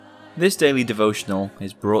This daily devotional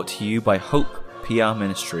is brought to you by Hope PR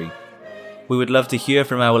Ministry. We would love to hear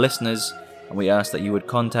from our listeners, and we ask that you would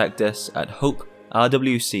contact us at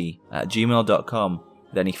hoperwc@gmail.com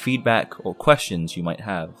with any feedback or questions you might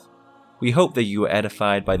have. We hope that you are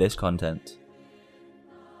edified by this content.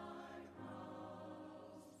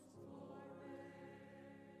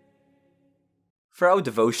 For our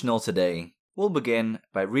devotional today, we'll begin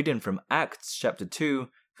by reading from Acts chapter 2,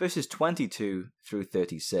 verses 22 through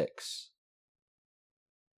 36.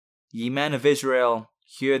 Ye men of Israel,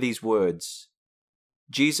 hear these words.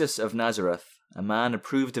 Jesus of Nazareth, a man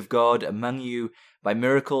approved of God among you by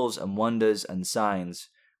miracles and wonders and signs,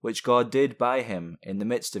 which God did by him in the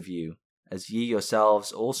midst of you, as ye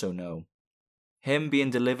yourselves also know. Him being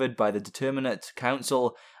delivered by the determinate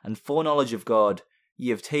counsel and foreknowledge of God, ye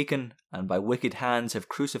have taken, and by wicked hands have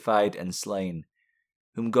crucified and slain,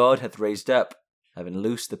 whom God hath raised up, having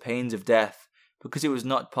loosed the pains of death, because it was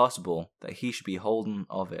not possible that he should be holden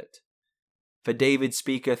of it. For David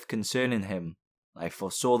speaketh concerning him, I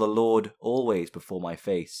foresaw the Lord always before my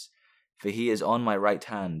face, for he is on my right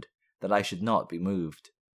hand, that I should not be moved.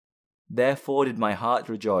 Therefore did my heart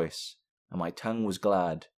rejoice, and my tongue was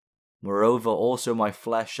glad. Moreover also my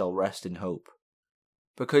flesh shall rest in hope.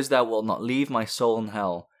 Because thou wilt not leave my soul in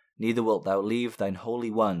hell, neither wilt thou leave thine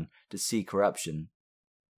Holy One to see corruption.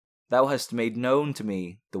 Thou hast made known to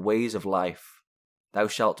me the ways of life. Thou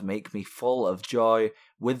shalt make me full of joy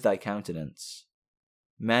with thy countenance.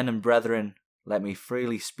 Men and brethren, let me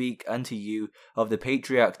freely speak unto you of the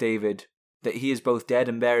patriarch David, that he is both dead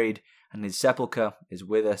and buried, and his sepulchre is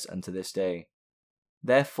with us unto this day.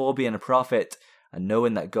 Therefore being a prophet, and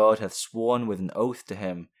knowing that God hath sworn with an oath to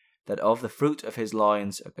him, that of the fruit of his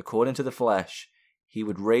loins, according to the flesh, he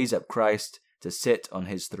would raise up Christ to sit on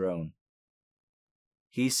his throne.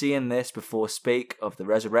 He seeing this before spake of the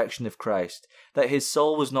resurrection of Christ, that his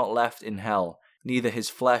soul was not left in hell, neither his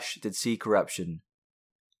flesh did see corruption.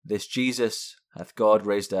 This Jesus hath God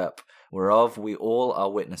raised up, whereof we all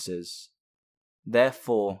are witnesses.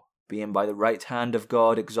 Therefore, being by the right hand of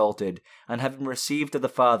God exalted, and having received of the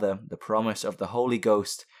Father the promise of the Holy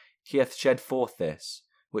Ghost, he hath shed forth this,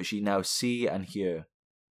 which ye now see and hear.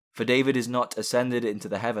 For David is not ascended into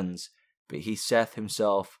the heavens, but he saith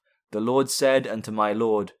himself, The Lord said unto my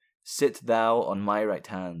Lord, Sit thou on my right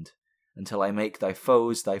hand, until I make thy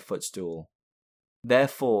foes thy footstool.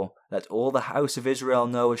 Therefore let all the house of Israel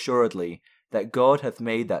know assuredly that God hath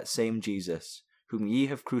made that same Jesus, whom ye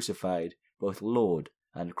have crucified, both Lord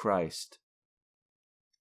and Christ.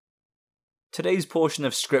 Today's portion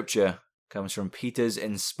of Scripture comes from Peter's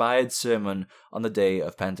inspired sermon on the day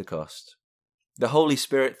of Pentecost. The Holy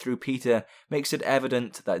Spirit, through Peter, makes it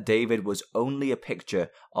evident that David was only a picture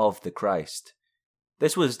of the Christ.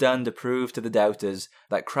 This was done to prove to the doubters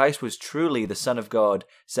that Christ was truly the Son of God,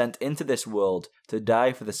 sent into this world to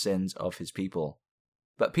die for the sins of his people.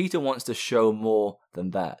 But Peter wants to show more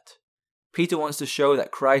than that. Peter wants to show that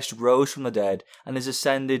Christ rose from the dead and is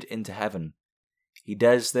ascended into heaven. He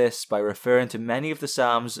does this by referring to many of the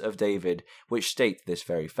Psalms of David, which state this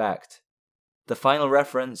very fact. The final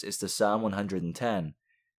reference is to Psalm 110.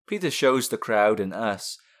 Peter shows the crowd and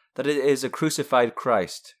us that it is a crucified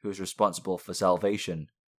Christ who is responsible for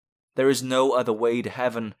salvation. There is no other way to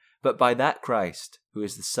heaven but by that Christ who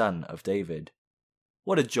is the Son of David.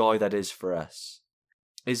 What a joy that is for us.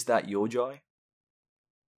 Is that your joy?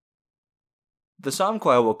 The Psalm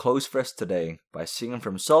Choir will close for us today by singing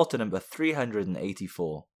from Psalter number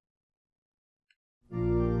 384.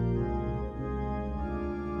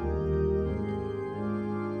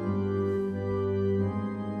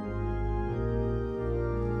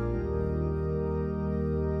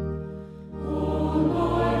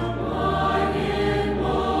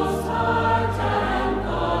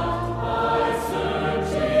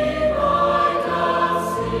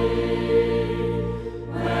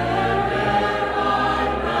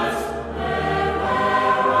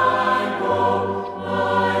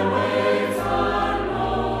 Lord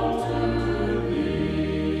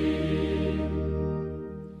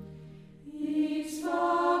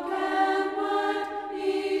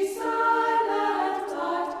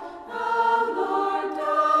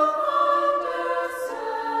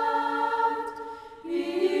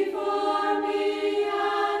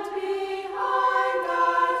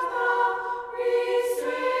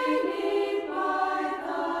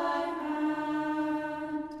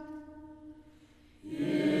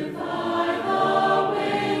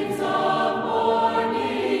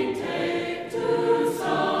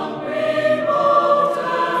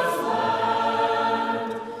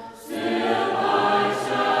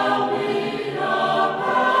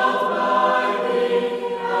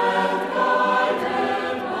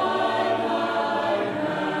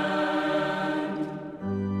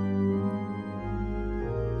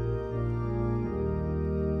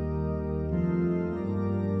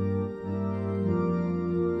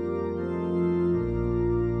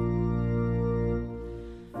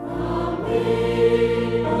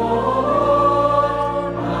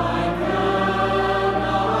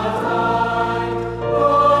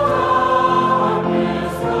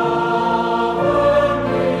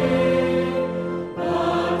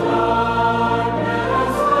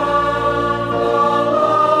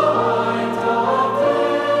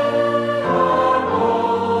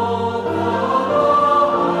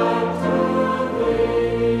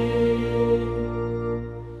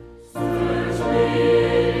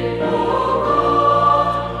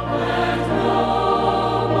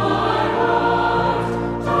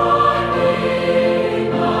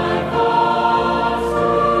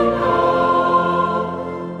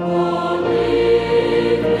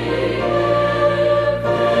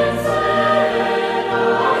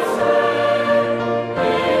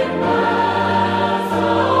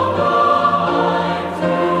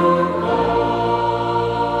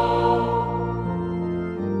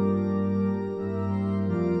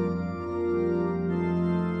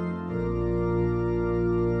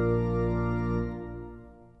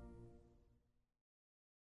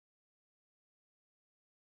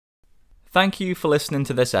Thank you for listening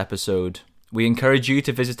to this episode. We encourage you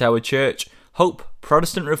to visit our church, Hope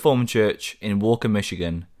Protestant Reformed Church in Walker,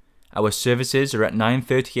 Michigan. Our services are at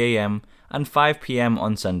 9:30 a.m. and 5 p.m.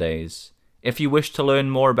 on Sundays. If you wish to learn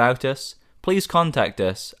more about us, please contact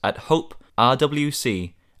us at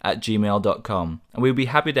hoperwc@gmail.com, and we'll be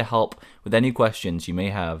happy to help with any questions you may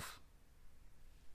have.